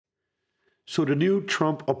So the new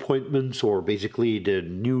Trump appointments, or basically the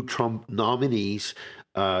new Trump nominees,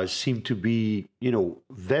 seem to be,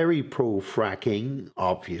 very pro-fracking.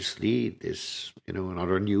 Obviously, this, in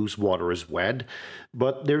other news, water is wet,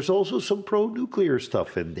 but there's also some pro-nuclear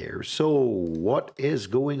stuff in there. So what is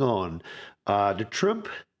going on? The Trump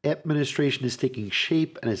administration is taking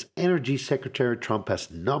shape, and as Energy Secretary, Trump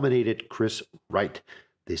has nominated Chris Wright,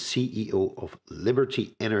 the CEO of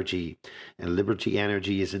Liberty Energy, and Liberty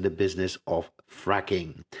Energy is in the business of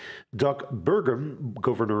fracking. Doug Burgum,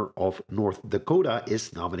 governor of North Dakota,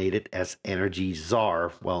 is nominated as energy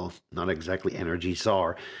czar. Well, not exactly energy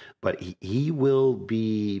czar, but he will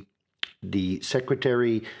be the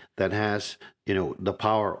secretary that has, the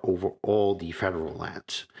power over all the federal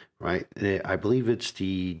lands, right? I believe it's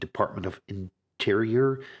the Department of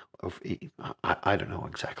Interior. I don't know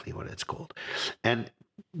exactly what it's called,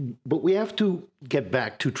 but we have to get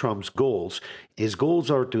back to Trump's goals. His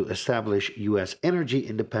goals are to establish U.S. energy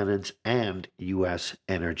independence and U.S.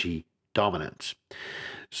 energy dominance.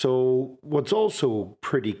 So what's also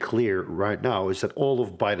pretty clear right now is that all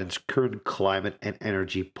of Biden's current climate and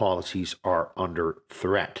energy policies are under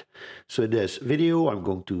threat. So in this video, I'm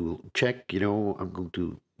going to check, I'm going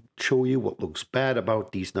to show you what looks bad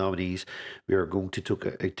about these nominees. We are going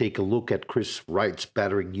to take a look at Chris Wright's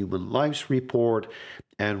Battering Human Lives report,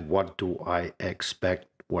 and what do I expect,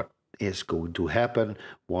 what is going to happen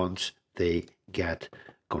once they get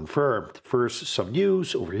confirmed. First, some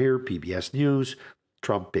news over here, PBS News.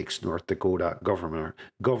 Trump picks North Dakota Governor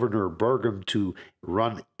Burgum to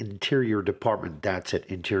run Interior Department, that's it,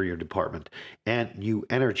 Interior Department, and new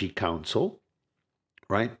Energy Council.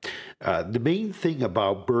 Right. The main thing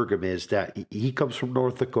about Burgum is that he comes from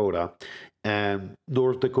North Dakota, and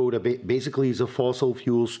North Dakota basically is a fossil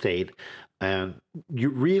fuel state, and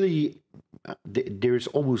there's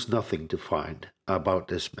almost nothing to find about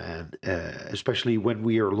this man, especially when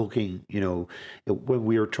we are looking, when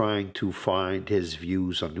we are trying to find his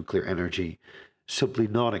views on nuclear energy, simply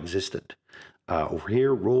non-existent. Over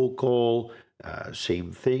here, roll call.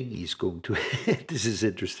 Same thing. He's going to, this is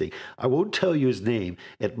interesting. I won't tell you his name.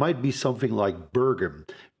 It might be something like Burgum,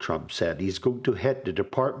 Trump said. He's going to head the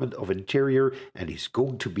Department of Interior, and he's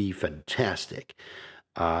going to be fantastic.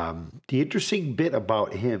 The interesting bit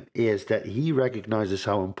about him is that he recognizes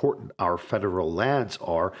how important our federal lands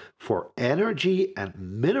are for energy and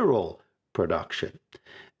mineral production.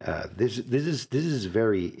 This is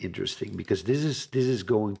very interesting, because this is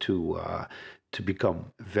going to become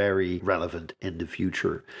very relevant in the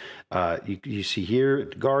future. You see here,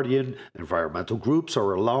 The Guardian, environmental groups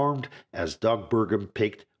are alarmed as Doug Burgum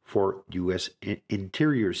picked for U.S.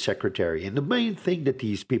 Interior Secretary. And the main thing that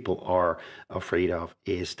these people are afraid of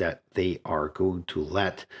is that they are going to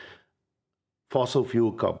let fossil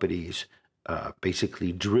fuel companies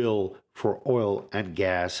basically drill for oil and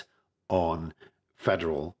gas on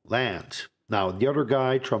federal lands. Now, the other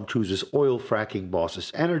guy, Trump chooses oil fracking boss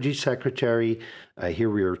as energy secretary. Here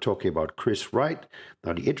we are talking about Chris Wright.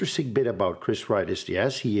 Now, the interesting bit about Chris Wright is,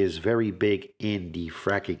 yes, he is very big in the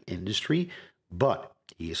fracking industry, but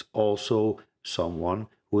he is also someone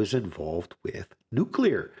who is involved with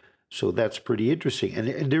nuclear. So that's pretty interesting.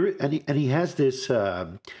 And he has this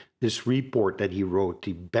this report that he wrote,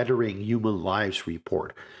 the Bettering Human Lives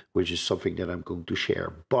report, which is something that I'm going to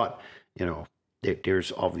share. But,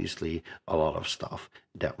 there's obviously a lot of stuff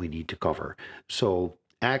that we need to cover. So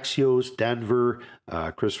Axios, Denver,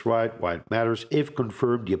 Chris Wright, why it matters. If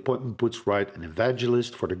confirmed, the appointment puts Wright, an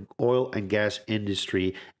evangelist for the oil and gas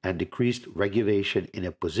industry and decreased regulation, in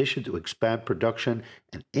a position to expand production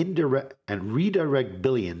and redirect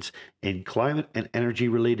billions in climate and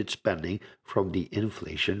energy-related spending from the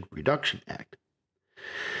Inflation Reduction Act.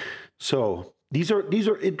 So these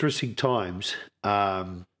are interesting times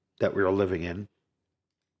that we are living in.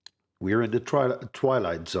 We are in the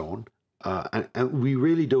twilight zone, and we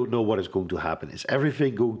really don't know what is going to happen. Is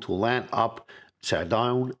everything going to land upside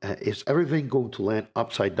down? Is everything going to land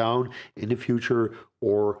upside down in the future,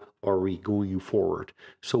 or are we going forward?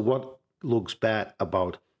 So what looks bad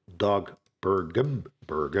about Doug Burgum,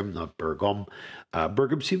 not Burgum.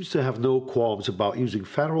 Burgum seems to have no qualms about using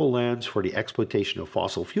federal lands for the exploitation of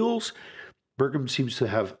fossil fuels. Burgum seems to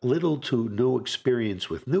have little to no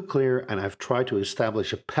experience with nuclear, and I've tried to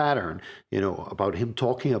establish a pattern, about him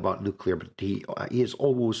talking about nuclear, but he has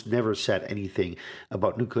almost never said anything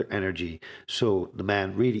about nuclear energy. So the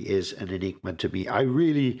man really is an enigma to me. I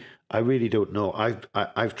really don't know.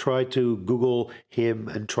 I've tried to Google him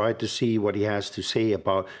and tried to see what he has to say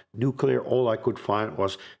about nuclear. All I could find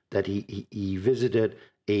was that he visited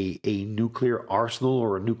a nuclear arsenal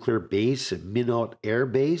or a nuclear base, a Minot Air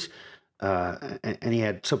Base. and he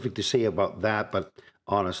had something to say about that. But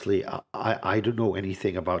honestly, I don't know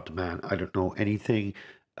anything about the man. I don't know anything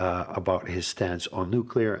about his stance on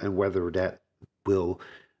nuclear and whether that will,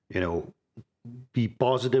 you know, be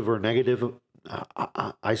positive or negative.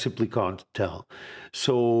 I simply can't tell.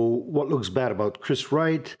 So, what looks bad about Chris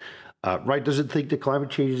Wright? Wright doesn't think that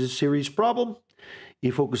climate change is a serious problem. He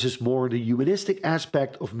focuses more on the humanistic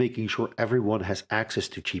aspect of making sure everyone has access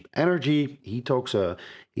to cheap energy. He talks a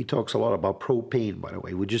lot about propane, by the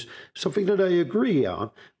way, which is something that I agree on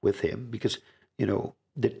with him because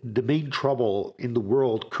the main trouble in the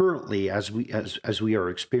world currently, as we are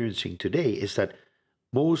experiencing today, is that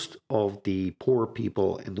most of the poor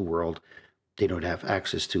people in the world, they don't have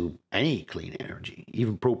access to any clean energy.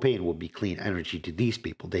 Even propane would be clean energy to these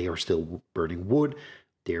people. They are still burning wood.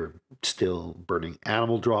 They're still burning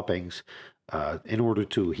animal droppings in order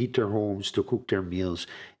to heat their homes, to cook their meals.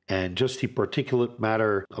 And just the particulate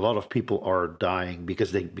matter, a lot of people are dying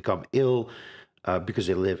because they become ill because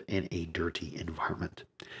they live in a dirty environment.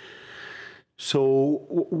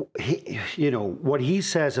 So, what he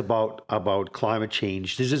says about climate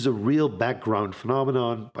change, this is a real background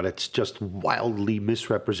phenomenon, but it's just wildly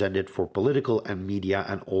misrepresented for political and media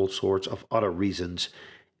and all sorts of other reasons,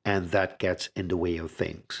 and that gets in the way of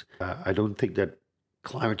things. I don't think that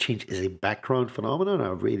climate change is a background phenomenon. I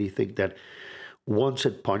really think that once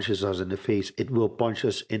it punches us in the face, it will punch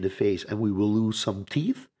us in the face, and we will lose some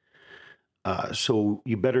teeth. So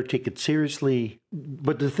you better take it seriously.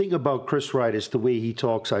 But the thing about Chris Wright is the way he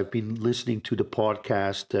talks. I've been listening to the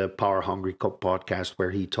podcast, Power Hungry podcast, where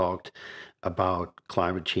he talked about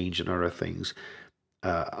climate change and other things.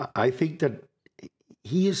 I think that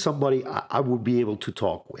he is somebody I would be able to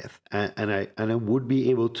talk with, and I would be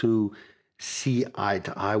able to see eye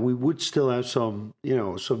to eye. We would still have some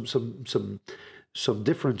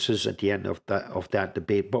differences at the end of that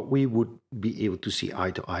debate, but we would be able to see eye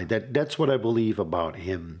to eye. That's what I believe about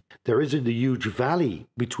him. There isn't a huge valley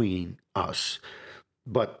between us,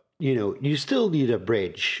 but you still need a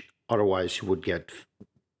bridge. Otherwise, you would get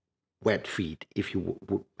wet feet if you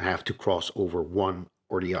would have to cross over one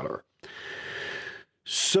or the other.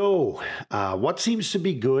 So, what seems to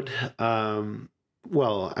be good?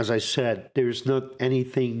 Well, as I said, there's not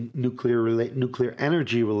anything nuclear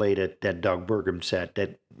energy related that Doug Burgum said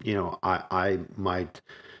that I might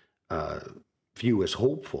view as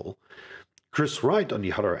hopeful. Chris Wright, on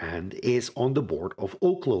the other hand, is on the board of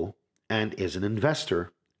Oklo and is an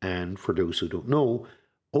investor. And for those who don't know,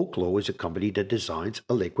 Oklo is a company that designs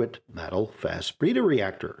a liquid metal fast breeder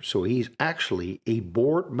reactor. So he's actually a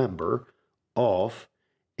board member of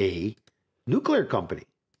a nuclear company.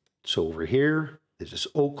 So over here, this is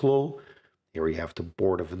Oklo. Here we have the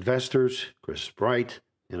board of investors, Chris Wright.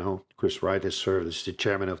 Chris Wright has served as the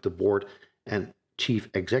chairman of the board and chief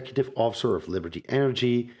executive officer of Liberty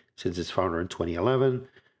Energy since its founder in 2011.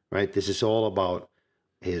 Right? This is all about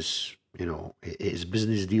his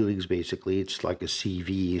business dealings. Basically, it's like a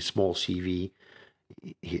CV, a small CV.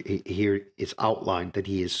 Here it's outlined that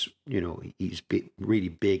he is, he's really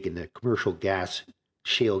big in the commercial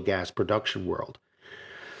shale gas production world.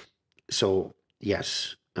 So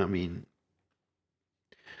yes, I mean,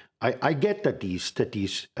 I get that these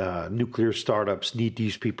nuclear startups need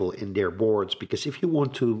these people in their boards, because if you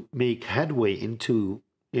want to make headway into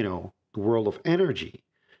the world of energy,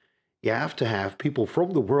 you have to have people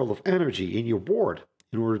from the world of energy in your board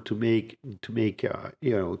in order to make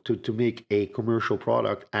a commercial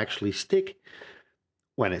product actually stick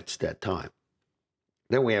when it's that time.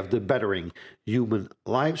 Then we have the Bettering Human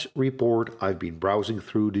Lives report. I've been browsing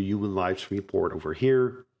through the Human Lives report over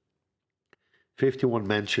here. 51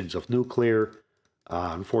 mentions of nuclear.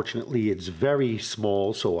 Unfortunately, it's very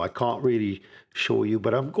small, so I can't really show you,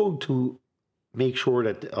 but I'm going to make sure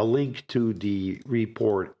that a link to the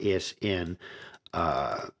report is in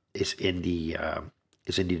the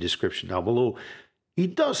description down below. He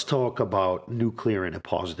does talk about nuclear in a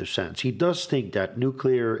positive sense. He does think that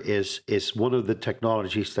nuclear is one of the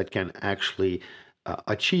technologies that can actually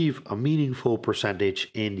achieve a meaningful percentage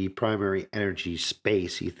in the primary energy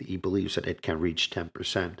space. He believes that it can reach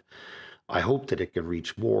 10%. I hope that it can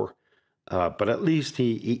reach more, but at least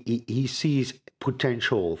he sees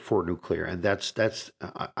potential for nuclear, and that's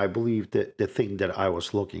I believe the thing that I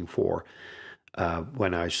was looking for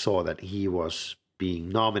when I saw that he was being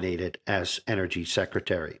nominated as Energy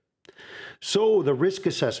Secretary. So the risk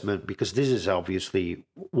assessment, because this is obviously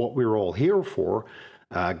what we're all here for,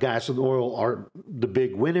 gas and oil are the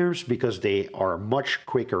big winners because they are much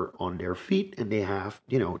quicker on their feet, and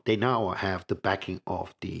they now have the backing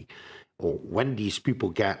of when these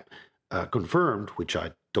people get confirmed, which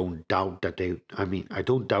I don't doubt that they. I mean, I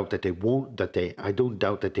don't doubt that they won't. I don't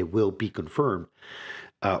doubt that they will be confirmed.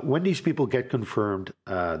 When these people get confirmed,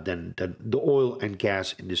 then the oil and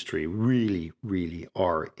gas industry really, really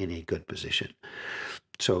are in a good position.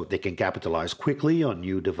 So they can capitalize quickly on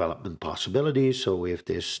new development possibilities. So if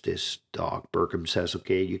this Doug Burgum says,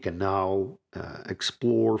 okay, you can now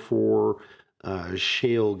explore for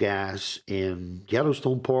shale gas in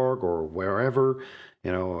Yellowstone Park or wherever,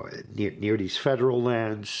 near these federal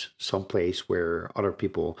lands, someplace where other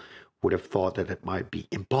people would have thought that it might be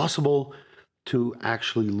impossible to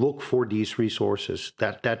actually look for these resources,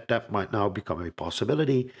 that might now become a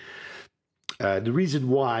possibility. The reason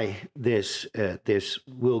why this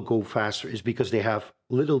will go faster is because they have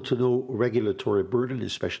little to no regulatory burden,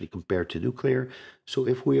 especially compared to nuclear. So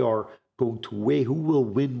if we are going to weigh who will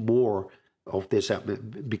win more of this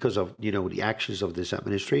because of the actions of this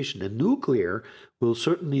administration, and nuclear will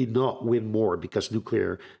certainly not win more because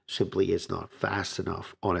nuclear simply is not fast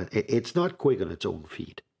enough on it. It's not quick on its own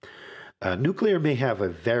feet. Nuclear may have a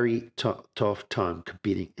very tough time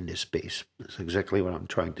competing in this space. That's exactly what I'm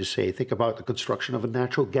trying to say. Think about the construction of a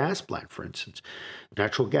natural gas plant, for instance. A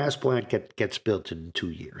natural gas plant gets built in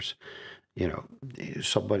 2 years.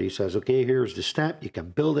 Somebody says, okay, here's the step. You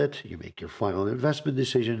can build it. You make your final investment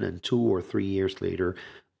decision, and 2 or 3 years later,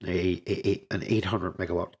 an 800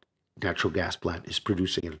 megawatt natural gas plant is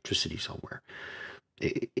producing electricity somewhere.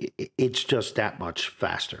 It's just that much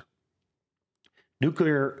faster.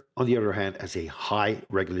 Nuclear, on the other hand, has a high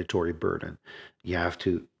regulatory burden. You have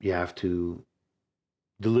to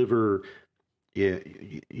deliver. You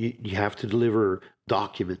have to deliver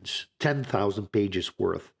documents, 10,000 pages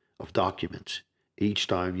worth of documents each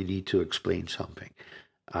time you need to explain something.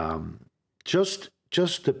 Just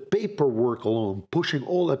the paperwork alone, pushing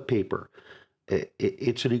all that paper,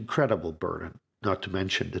 it's an incredible burden. Not to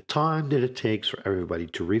mention the time that it takes for everybody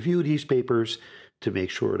to review these papers, to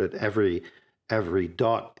make sure that every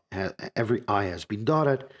I has been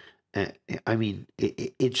dotted. I mean,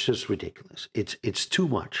 it's just ridiculous. It's too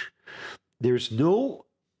much. There's no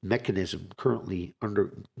mechanism currently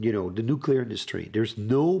under the nuclear industry. There's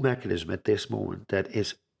no mechanism at this moment that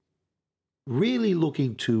is really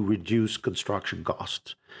looking to reduce construction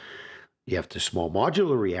costs. You have the small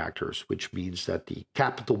modular reactors, which means that the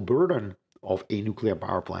capital burden of a nuclear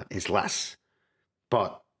power plant is less,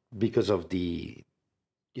 but because of the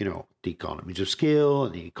economies of scale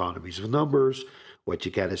and the economies of numbers, what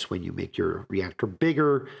you get is when you make your reactor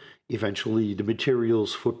bigger, eventually the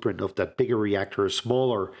materials footprint of that bigger reactor is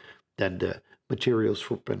smaller than the materials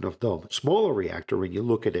footprint of the smaller reactor when you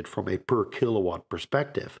look at it from a per kilowatt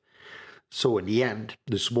perspective. So in the end,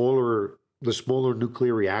 the smaller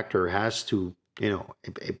nuclear reactor has to,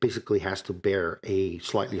 it basically has to bear a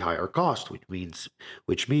slightly higher cost, which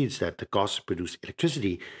means that the cost to produce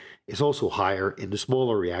electricity is also higher in the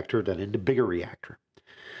smaller reactor than in the bigger reactor.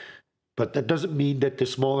 But that doesn't mean that the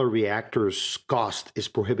smaller reactor's cost is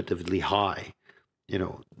prohibitively high.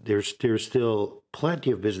 There's still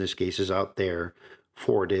plenty of business cases out there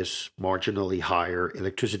for this marginally higher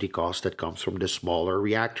electricity cost that comes from the smaller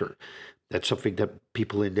reactor. That's something that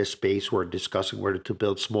people in this space who are discussing whether to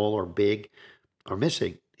build small or big are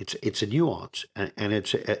missing. It's a nuance, and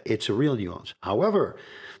it's a real nuance. However,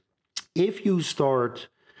 if you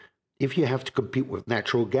have to compete with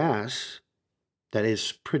natural gas, that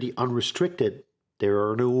is pretty unrestricted. There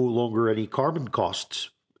are no longer any carbon costs,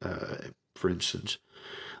 for instance.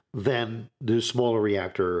 Then the smaller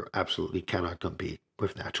reactor absolutely cannot compete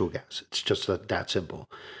with natural gas. It's just that simple.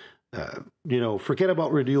 Forget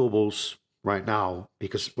about renewables right now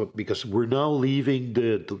because we're now leaving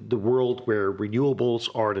the world where renewables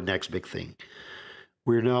are the next big thing.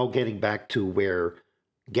 We're now getting back to where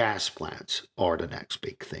gas plants are the next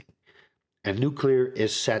big thing. And nuclear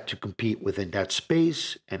is set to compete within that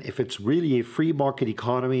space. And if it's really a free market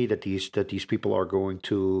economy that these people are going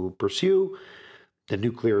to pursue, then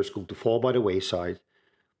nuclear is going to fall by the wayside.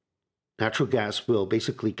 Natural gas will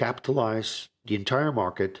basically capitalize the entire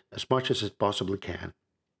market as much as it possibly can.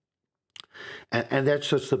 And that's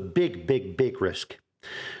just a big, big, big risk.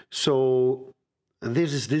 So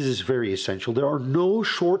this is very essential. There are no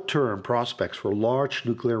short-term prospects for large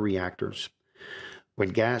nuclear reactors when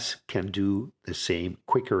gas can do the same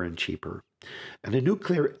quicker and cheaper. And the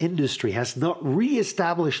nuclear industry has not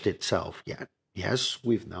reestablished itself yet. Yes,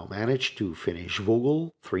 we've now managed to finish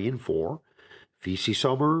Vogel 3 and 4. VC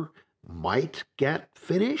Summer might get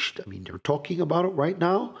finished. I mean, they're talking about it right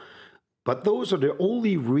now. But those are the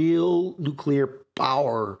only real nuclear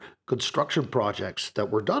power construction projects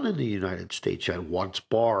that were done in the United States. You had Watts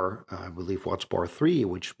Bar, I believe Watts Bar 3,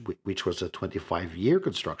 which was a 25-year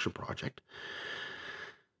construction project.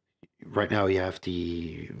 Right now you have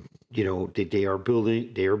they are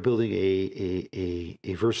building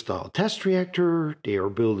a versatile test reactor. They are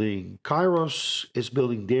building Kairos is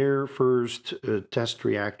building their first test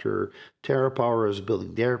reactor. TerraPower is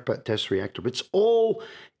building their test reactor. But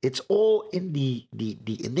it's all in the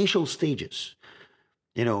initial stages.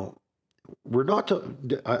 We're not.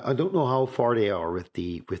 I don't know how far they are with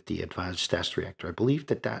the advanced test reactor. I believe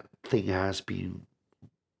that thing has been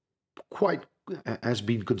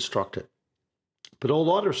constructed. But all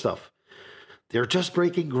the other stuff, they're just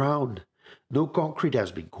breaking ground. No concrete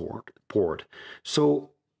has been poured.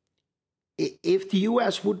 So if the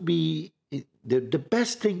U.S. would be the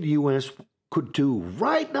best thing the U.S. could do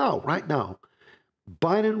right now,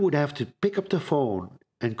 Biden would have to pick up the phone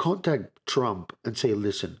and contact Trump and say,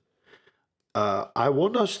 listen, I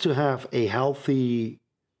want us to have a healthy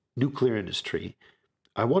nuclear industry.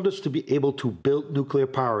 I want us to be able to build nuclear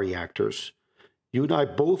power reactors. You and I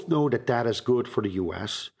both know that is good for the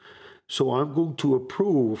U.S. So I'm going to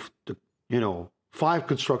approve 5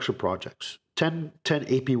 construction projects, 10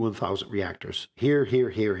 AP1000 reactors, here,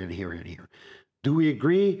 and here, and here. Do we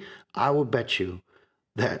agree? I will bet you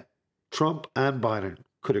that Trump and Biden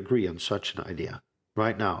could agree on such an idea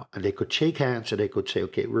right now. And they could shake hands and they could say,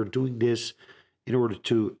 okay, we're doing this in order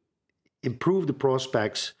to improve the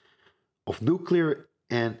prospects of nuclear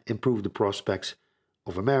and improve the prospects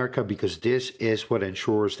of America, because this is what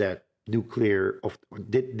ensures that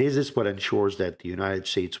this is what ensures that the United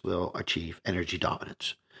States will achieve energy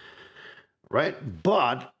dominance. Right?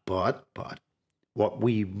 But what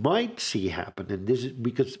we might see happen, and this is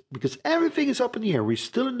because everything is up in the air, we're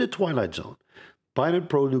still in the twilight zone. Biden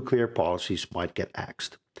pro-nuclear policies might get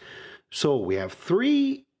axed. So we have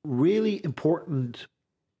 3 really important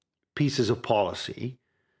pieces of policy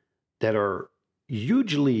that are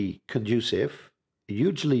hugely conducive,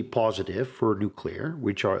 hugely positive for nuclear,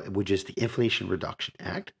 which is the Inflation Reduction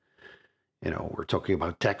Act. We're talking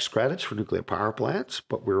about tax credits for nuclear power plants,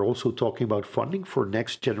 but we're also talking about funding for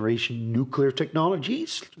next generation nuclear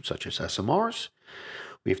technologies, such as SMRs.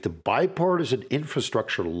 We have the bipartisan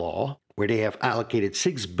infrastructure law, where they have allocated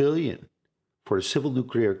 $6 billion for the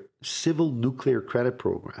civil nuclear credit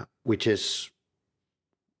program, which is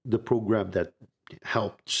the program that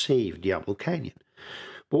helped save Diablo Canyon.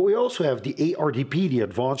 But we also have the ARDP, the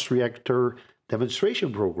Advanced Reactor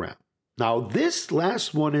Demonstration Program. Now, this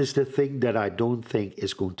last one is the thing that I don't think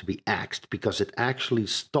is going to be axed, because it actually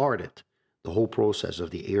started, the whole process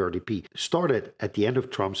of the ARDP started at the end of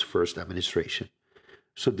Trump's first administration.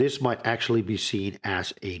 So this might actually be seen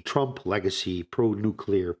as a Trump legacy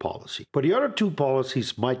pro-nuclear policy. But the other 2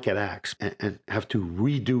 policies might get axed and have to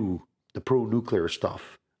redo the pro-nuclear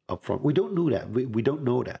stuff up front. We don't know that. We don't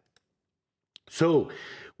know that. So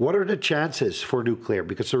what are the chances for nuclear?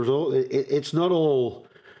 Because it's not all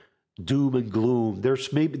doom and gloom.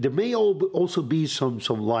 There may also be some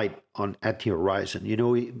light at the horizon.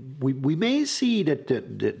 We may see that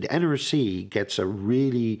the NRC gets a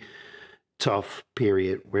really tough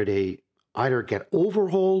period where they either get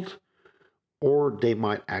overhauled or they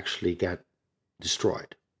might actually get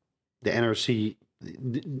destroyed. The NRC,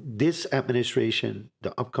 this administration,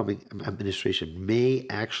 the upcoming administration, may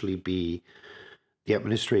actually be the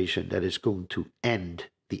administration that is going to end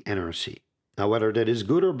the NRC. Now, whether that is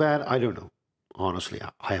good or bad, I don't know. Honestly,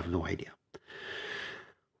 I have no idea.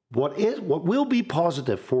 What will be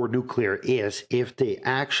positive for nuclear is if they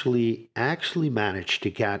actually manage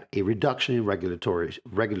to get a reduction in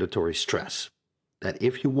regulatory stress. That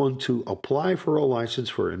if you want to apply for a license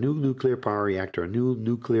for a new nuclear power reactor, a new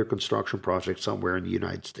nuclear construction project somewhere in the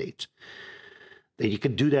United States, then you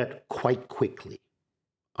can do that quite quickly.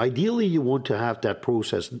 Ideally, you want to have that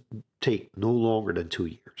process take no longer than 2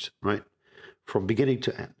 years, right? From beginning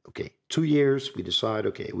to end. Okay, 2 years, we decide,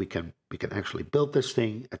 okay, we can actually build this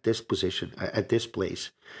thing at this position, at this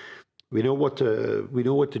place. We know what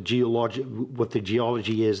the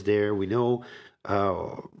geology is there. We know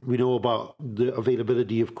about the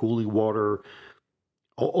availability of cooling water.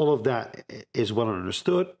 All of that is well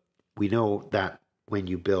understood. We know that when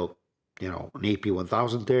you build, an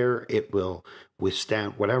AP1000 there, it will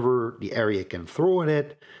withstand whatever the area can throw at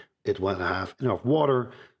it. It will have enough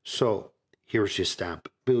water. So here's your stamp.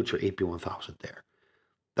 Build your AP1000 there.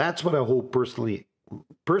 That's what I hope personally.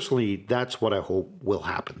 Personally, that's what I hope will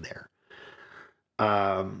happen there.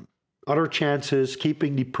 Other chances,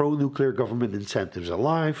 keeping the pro-nuclear government incentives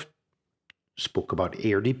alive. spoke about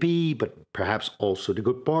ARDP, but perhaps also the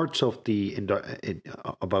good parts of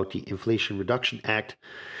about the Inflation Reduction Act.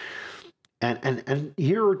 And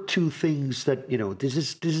here are two things that, this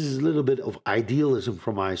is a little bit of idealism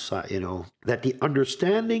from my side, that the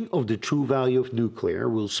understanding of the true value of nuclear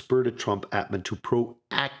will spur the Trump admin to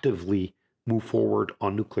proactively move forward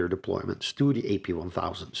on nuclear deployments to the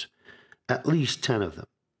AP1000s, at least 10 of them.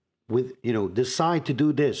 Decide to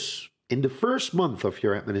do this in the first month of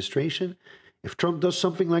your administration. If Trump does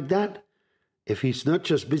something like that, if he's not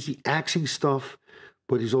just busy axing stuff,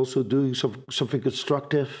 but he's also doing something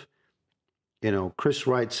constructive. Chris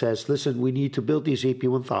Wright says, listen, we need to build these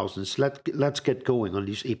AP1000s. Let's get going on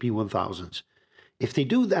these AP1000s. If they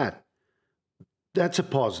do that, that's a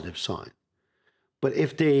positive sign. But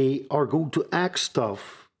if they are going to act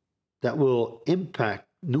stuff that will impact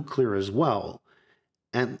nuclear as well,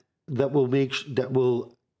 and that will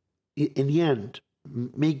in the end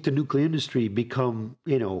make the nuclear industry become,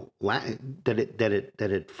 that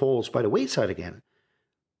it falls by the wayside again,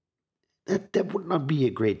 that would not be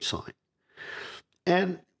a great sign.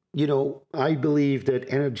 And, I believe that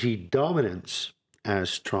energy dominance,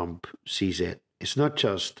 as Trump sees it, is not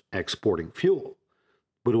just exporting fuel,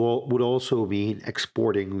 but would also mean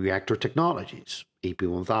exporting reactor technologies,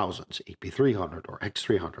 AP1000s, AP300 or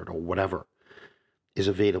X300 or whatever is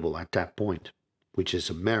available at that point, which is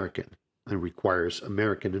American and requires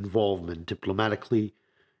American involvement diplomatically,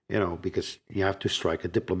 because you have to strike a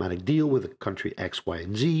diplomatic deal with a country X, Y,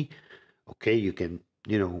 and Z. Okay, you can,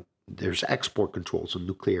 there's export controls on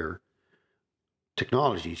nuclear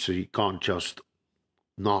technology, so you can't just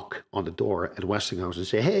knock on the door at Westinghouse and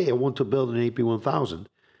say, hey, I want to build an AP1000.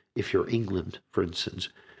 If you're England, for instance,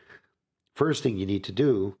 first thing you need to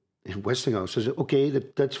do, and Westinghouse says, okay,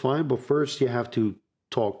 that's fine, but first you have to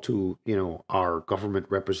talk to, our government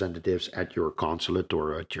representatives at your consulate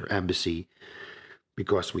or at your embassy,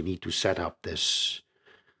 because we need to set up this,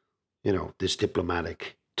 this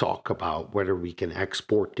diplomatic talk about whether we can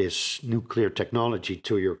export this nuclear technology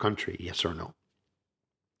to your country, yes or no.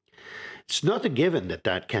 It's not a given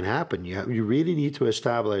that can happen. You really need to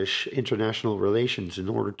establish international relations in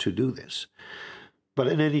order to do this. But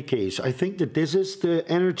in any case, I think that this is the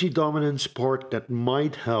energy dominance part that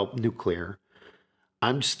might help nuclear.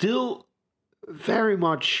 I'm still very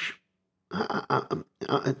much,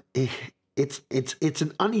 it's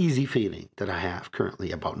an uneasy feeling that I have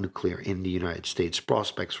currently about nuclear in the United States,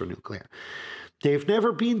 prospects for nuclear. They've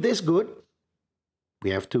never been this good. We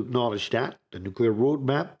have to acknowledge that. The nuclear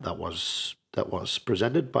roadmap that was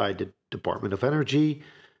presented by the Department of Energy,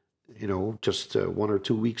 just 1 or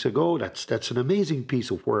 2 weeks ago, that's an amazing piece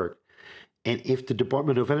of work. And if the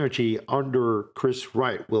Department of Energy under Chris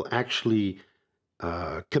Wright will actually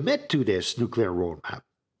commit to this nuclear roadmap,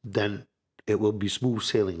 then it will be smooth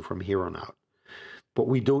sailing from here on out. But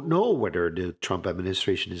we don't know whether the Trump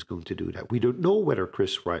administration is going to do that. We don't know whether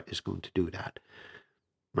Chris Wright is going to do that,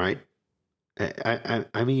 right?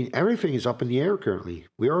 I mean, everything is up in the air currently.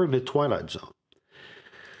 We are in the twilight zone.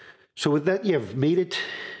 So with that,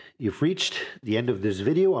 you've reached the end of this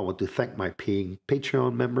video. I want to thank my paying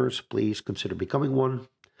Patreon members. Please consider becoming one.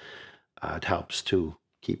 It helps to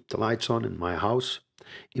keep the lights on in my house.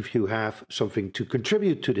 If you have something to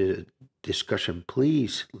contribute to the discussion,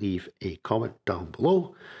 please leave a comment down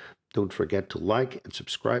below. Don't forget to like and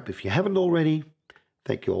subscribe if you haven't already.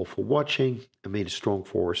 Thank you all for watching, and may the strong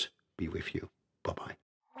force be with you. Bye-bye.